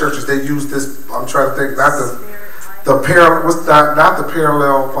charismatic churches, they use this, I'm trying to think, not the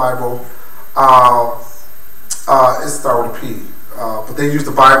parallel Bible. It starts with a P. But they use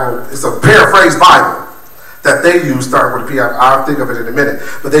the Bible, it's a paraphrase Bible that they use starting with a P. I'll think of it in a minute.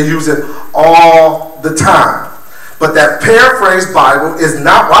 But they use it all the time. But that paraphrase Bible is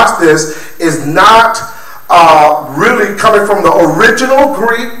not, watch this, is not really coming from the original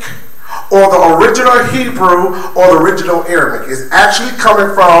Greek or the original Hebrew or the original Arabic. It's actually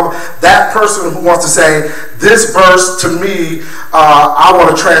coming from that person who wants to say, this verse to me, I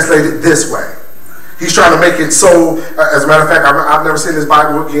want to translate it this way. He's trying to make it so, as a matter of fact, I've never seen this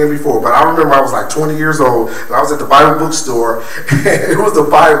Bible again before, but I remember I was like 20 years old, and I was at the Bible bookstore, and it was a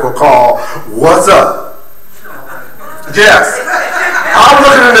Bible called What's Up? Yes. I'm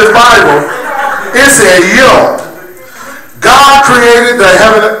looking at this Bible. It said, yo, God created the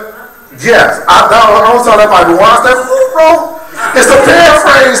heaven. Yes. I saw that Bible. Why is that, bro? It's a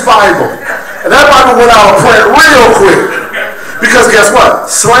paraphrase Bible. And that Bible went out of print real quick. Because guess what?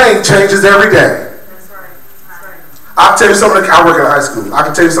 Slang changes every day. I'll tell you some of the, I work in high school. I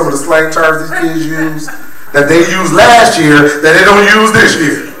can tell you some of the slang terms these kids use that they used last year that they don't use this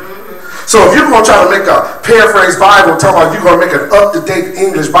year. So if you're going to try to make a paraphrase Bible, talking about you're going to make an up-to-date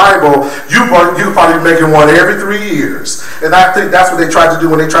English Bible, you'll probably be making one every 3 years. And I think that's what they tried to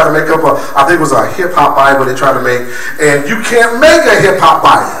do when they tried to make up I think it was a hip-hop Bible they tried to make. And you can't make a hip-hop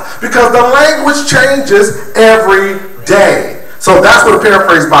Bible because the language changes every day. So that's what a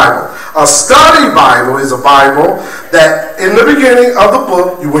paraphrase Bible. A study Bible is a Bible that in the beginning of the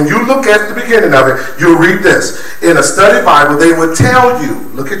book, when you look at the beginning of it, you'll read this. In a study Bible, they would tell you,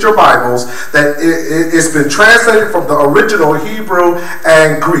 look at your Bibles, that it's been translated from the original Hebrew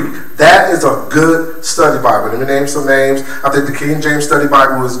and Greek. That is a good study Bible. Let me name some names. I think the King James Study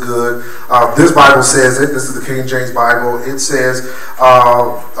Bible is good. This Bible says it. This is the King James Bible. It says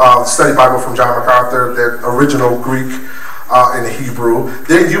study Bible from John MacArthur, that original Greek in Hebrew.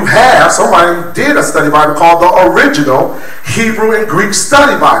 Then you have, somebody did a study Bible called the original Hebrew and Greek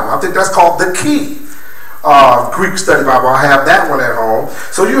study Bible. I think that's called the Key Greek study Bible. I have that one at home.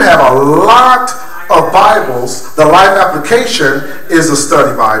 So you have a lot of Bibles. The Life Application is a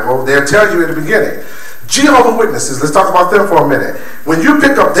study Bible. They'll tell you in the beginning. Jehovah's Witnesses, let's talk about them for a minute. When you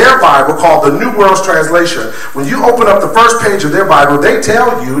pick up their Bible called the New World's Translation, when you open up the first page of their Bible, they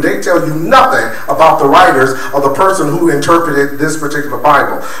tell you nothing about the writers or the person who interpreted this particular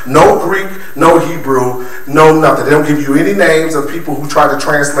Bible. No Greek, no Hebrew, no nothing. They don't give you any names of people who try to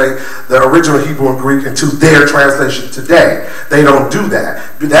translate the original Hebrew and Greek into their translation today. They don't do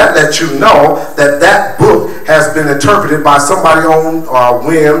that. That lets you know that that book has been interpreted by somebody's own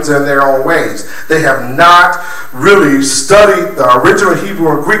whims and their own ways. They have not really studied the original Hebrew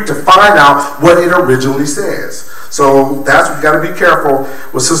or Greek to find out what it originally says. So that's what you got to be careful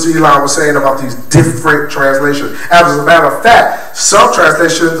what Sister Elon was saying about these different translations. As a matter of fact, some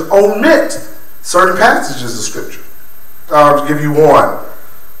translations omit certain passages of Scripture. I'll give you one.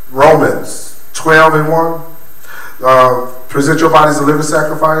 Romans 12:1. Present your bodies a living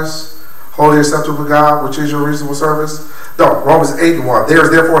sacrifice, holy acceptable to God, which is your reasonable service. No, Romans 8:1. There is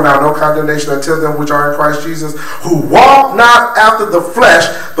therefore now no condemnation unto them which are in Christ Jesus, who walk not after the flesh,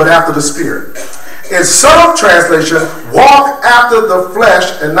 but after the Spirit. In some translation, walk after the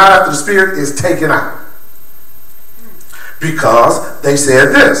flesh and not after the Spirit is taken out. Because they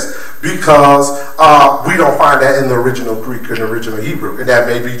said this. Because we don't find that in the original Greek and the original Hebrew. And that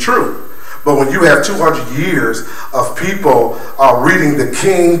may be true. But when you have 200 years of people reading the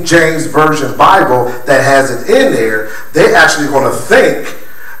King James Version Bible that has it in there, they're actually going to think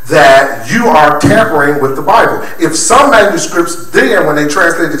that you are tampering with the Bible. If some manuscripts then, when they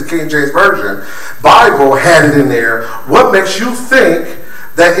translated the King James Version Bible, had it in there, what makes you think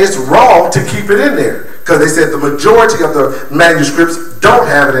that it's wrong to keep it in there? Because they said the majority of the manuscripts don't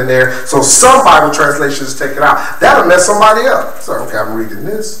have it in there, so some Bible translations take it out. That'll mess somebody up. So, okay, I'm reading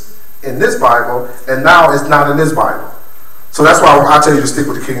this in this Bible, and now it's not in this Bible. So that's why I tell you to stick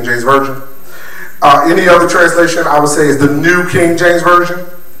with the King James Version. Any other translation I would say is the New King James Version.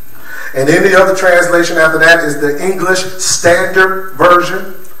 And any other translation after that is the English Standard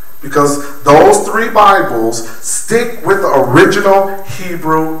Version, because those three Bibles stick with the original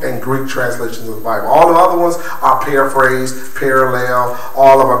Hebrew and Greek translations of the Bible. All the other ones are paraphrased, parallel,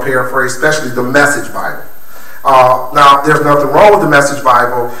 all of them are paraphrased, especially the Message Bible. Now, there's nothing wrong with the Message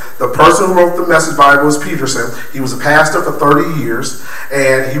Bible. The person who wrote the Message Bible is Peterson. He was a pastor for 30 years,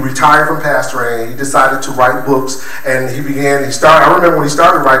 and he retired from pastoring, and he decided to write books, and I remember when he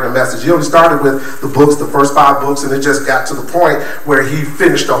started writing the Message, he only started with the books, the first 5 books, and it just got to the point where he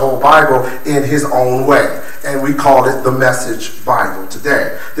finished the whole Bible in his own way, and we call it the Message Bible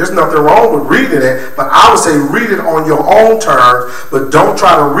today. There's nothing wrong with reading it, but I would say read it on your own terms, but don't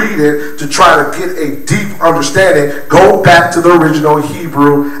try to read it to try to get a deep understanding. Go back to the original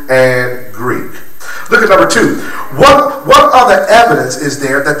Hebrew and Greek. Look at number 2. What other evidence is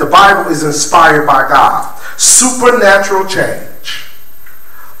there that the Bible is inspired by God? Supernatural change.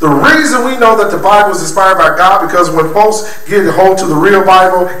 The reason we know that the Bible is inspired by God, because when folks get a hold to the real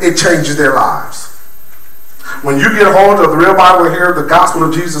Bible, it changes their lives. When you get a hold of the real Bible and hear the gospel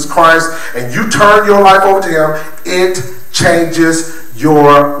of Jesus Christ, and you turn your life over to Him, it changes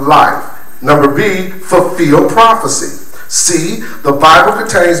your life. Number B, fulfill prophecy. C, the Bible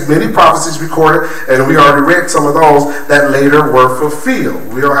contains many prophecies recorded, and we already read some of those that later were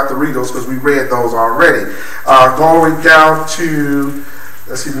fulfilled. We don't have to read those because we read those already. Going down to,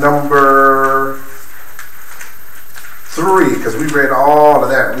 let's see, number 3, because we read all of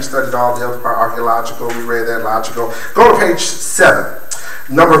that. We studied all the other part, archaeological, we read that, logical. Go to page 7.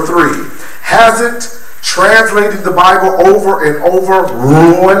 Number 3, hasn't translating the Bible over and over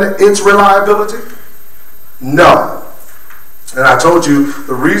ruin its reliability? No. And I told you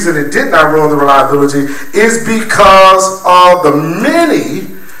the reason it did not ruin the reliability is because of the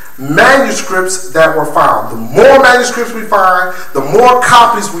many manuscripts that were found. The more manuscripts we find, the more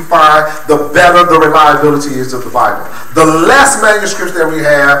copies we find, the better the reliability is of the Bible. The less manuscripts that we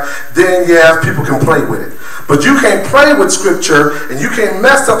have, then yeah, people can play with it. But you can't play with Scripture, and you can't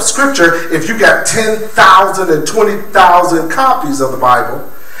mess up Scripture if you got 10,000 and 20,000 copies of the Bible,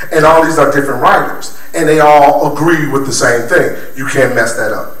 And all these are different writers. And they all agree with the same thing. You can't mess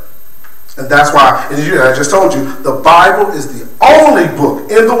that up. And that's why, and I just told you, the Bible is the only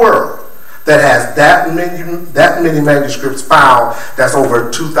book in the world that has that many manuscripts found that's over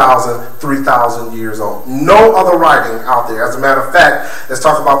 2,000, 3,000 years old. No other writing out there. As a matter of fact, let's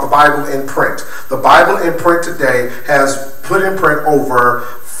talk about the Bible in print. The Bible in print today has put in print over,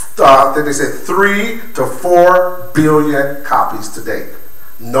 they say 3 to 4 billion copies to date.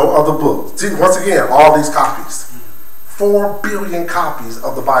 No other book. See, once again, all these copies. 4 billion copies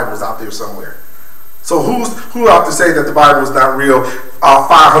of the Bible is out there somewhere. So who out to say that the Bible is not real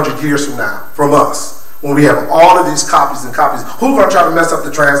 500 years from now, from us, when we have all of these copies and copies? Who's going to try to mess up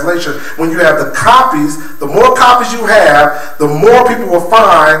the translation? When you have the copies, the more copies you have, the more people will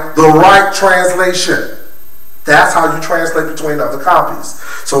find the right translation. That's how you translate between other copies.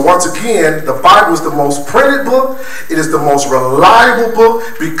 So once again, the Bible is the most printed book. It is the most reliable book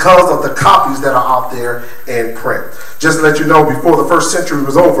because of the copies that are out there in print. Just to let you know, before the first century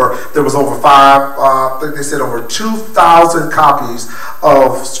was over, there was over I think they said over 2,000 copies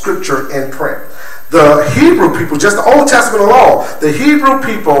of scripture in print. The Hebrew people, just the Old Testament alone, the Hebrew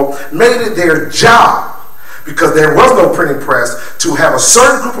people made it their job, because there was no printing press, to have a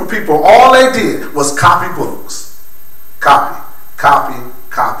certain group of people, all they did was copy books. Copy, copy,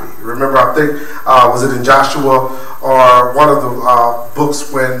 copy. Remember, I think, was it in Joshua or one of the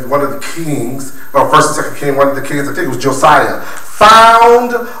books when one of the kings, or first and second king, one of the kings, I think it was Josiah,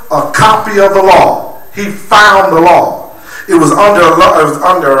 found a copy of the law. He found the law. It was under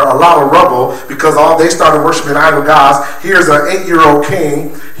a lot of rubble because they started worshiping idol gods. Here's an 8-year-old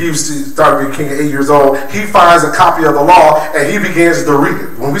king. He started being king at 8 years old. He finds a copy of the law and he begins to read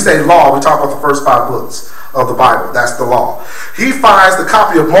it. When we say law, we talk about the first 5 books of the Bible. That's the law. He finds the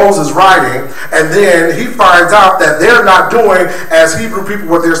copy of Moses' writing, and then he finds out that they're not doing as Hebrew people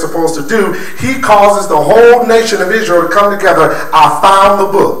what they're supposed to do. He causes the whole nation of Israel to come together. I found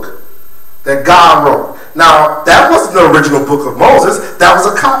the book that God wrote. Now, that wasn't the original book of Moses. That was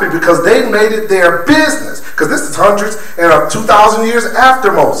a copy because they made it their business. Because this is hundreds and 2,000 years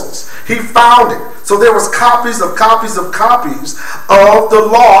after Moses. He found it. So there was copies of copies of copies of the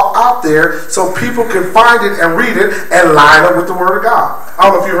law out there so people could find it and read it and line up with the Word of God. I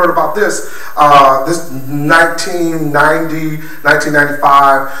don't know if you heard about this. This 1990,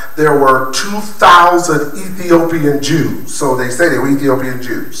 1995, there were 2,000 Ethiopian Jews. So they say they were Ethiopian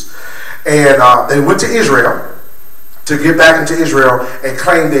Jews. And they went to Israel to get back into Israel and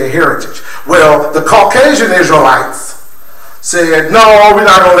claim their heritage. Well, the Caucasian Israelites said, no, we're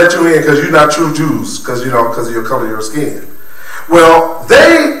not going to let you in because you're not true Jews, because of your color of your skin. Well,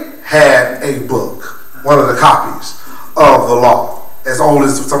 they had a book, one of the copies of the law, as old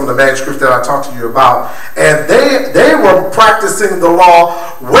as some of the manuscripts that I talked to you about. And they were practicing the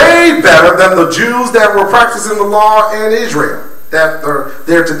law way better than the Jews that were practicing the law in Israel that are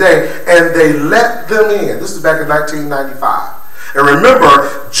there today, and they let them in. This is back in 1995. And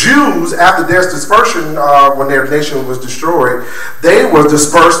remember, Jews, after their dispersion, when their nation was destroyed, they were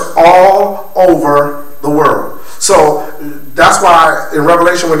dispersed all over the world. So that's why in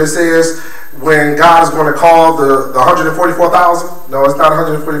Revelation when it says, when God is going to call the 144,000, no, it's not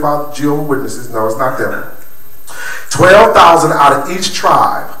 145 Jehovah's Witnesses, no, it's not them. 12,000 out of each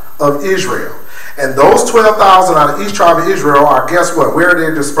tribe of Israel. And those 12,000 out of each tribe of Israel are, guess what? Where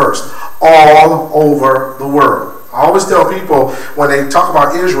they're dispersed? All over the world. I always tell people when they talk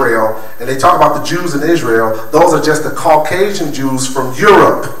about Israel and they talk about the Jews in Israel, those are just the Caucasian Jews from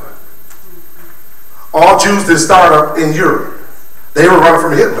Europe. All Jews that start up in Europe. They were running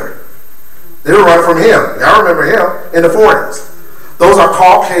from Hitler. They were running from him. Y'all remember him in the 40s. Those are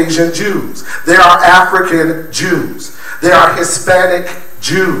Caucasian Jews. They are African Jews. They are Hispanic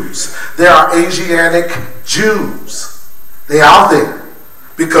Jews. They are Asiatic Jews. They out there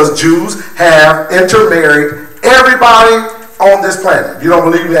because Jews have intermarried everybody on this planet. If you don't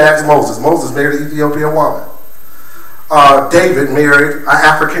believe me, ask Moses. Moses married an Ethiopian woman. David married an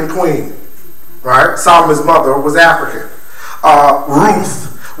African queen. Right? Solomon's mother was African.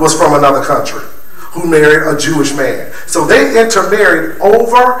 Ruth was from another country who married a Jewish man. So they intermarried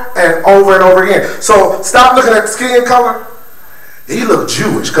over and over and over again. So stop looking at the skin color. He looked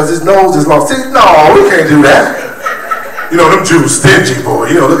Jewish because his nose is long. See, no, we can't do that. You know, them Jews stingy, boy.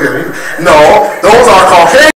 You know, look at me. No, those are Caucasian.